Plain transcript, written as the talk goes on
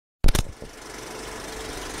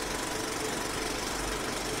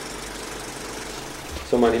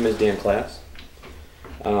So my name is Klaes.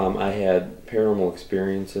 I had paranormal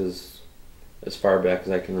experiences as far back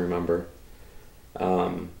as I can remember.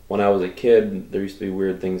 When I was a kid, there used to be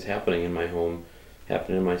weird things happening in my home,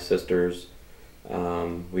 happening to my sisters.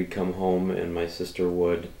 We'd come home and my sister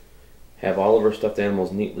would have all of her stuffed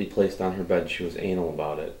animals neatly placed on her bed. She was anal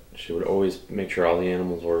about it. She would always make sure all the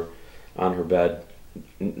animals were on her bed,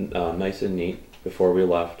 nice and neat, before we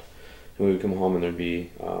left. And we would come home and there'd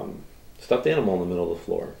be stuffed animal in the middle of the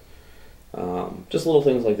floor. Just little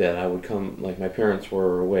things like that. I would come, like my parents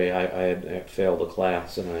were away. I had failed a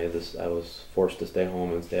class and I was forced to stay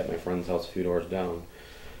home and stay at my friend's house a few doors down.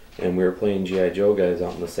 And we were playing G.I. Joe guys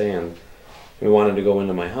out in the sand. We wanted to go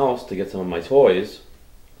into my house to get some of my toys.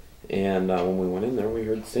 And when we went in there, we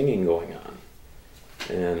heard singing going on.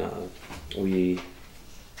 And we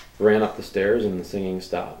ran up the stairs and the singing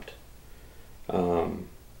stopped.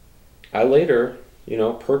 I later,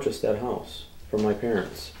 purchased that house from my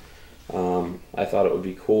parents. I thought it would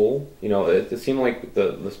be cool. It seemed like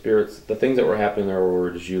the spirits, the things that were happening there we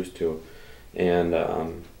were just used to. And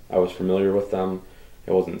I was familiar with them.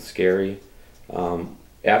 It wasn't scary.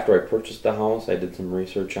 After I purchased the house, I did some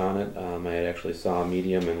research on it. I had actually saw a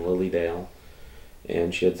medium in Lilydale.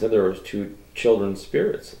 And she had said there was 2 children's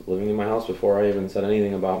spirits living in my house before I even said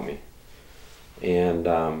anything about me. And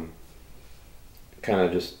kind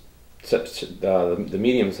of just the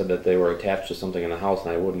medium said that they were attached to something in the house, and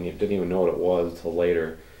I didn't even know what it was until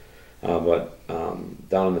later. But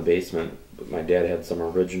down in the basement, my dad had some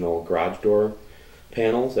original garage door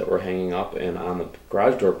panels that were hanging up, and on the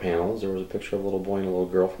garage door panels there was a picture of a little boy and a little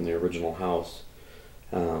girl from the original house.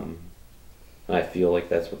 And I feel like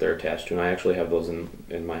that's what they're attached to, and I actually have those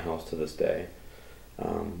in my house to this day.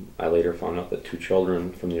 I later found out that 2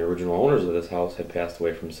 children from the original owners of this house had passed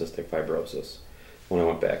away from cystic fibrosis when I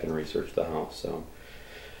went back and researched the house. So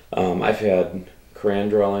I've had crayon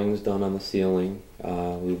drawings done on the ceiling.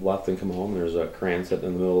 We've left and come home. There's a crayon sitting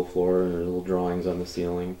in the middle of the floor, and there's little drawings on the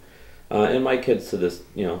ceiling. And my kids to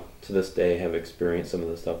this day have experienced some of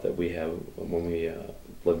the stuff that we have when we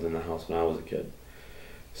lived in the house when I was a kid.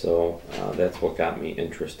 So that's what got me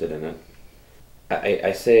interested in it.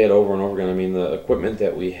 I say it over and over again. I mean, the equipment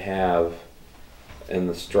that we have and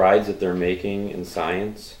the strides that they're making in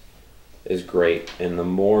science is great. And the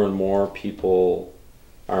more and more people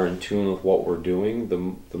are in tune with what we're doing,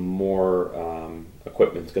 the more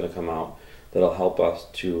equipment's going to come out that'll help us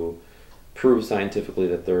to prove scientifically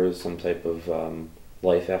that there is some type of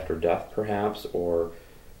life after death, perhaps, or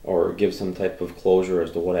give some type of closure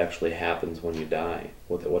as to what actually happens when you die,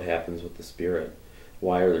 what happens with the spirit,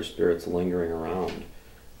 why are there spirits lingering around.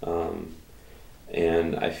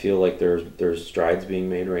 And I feel like there's strides being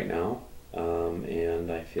made right now, and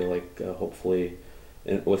I feel like hopefully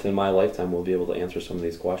within my lifetime we'll be able to answer some of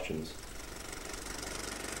these questions.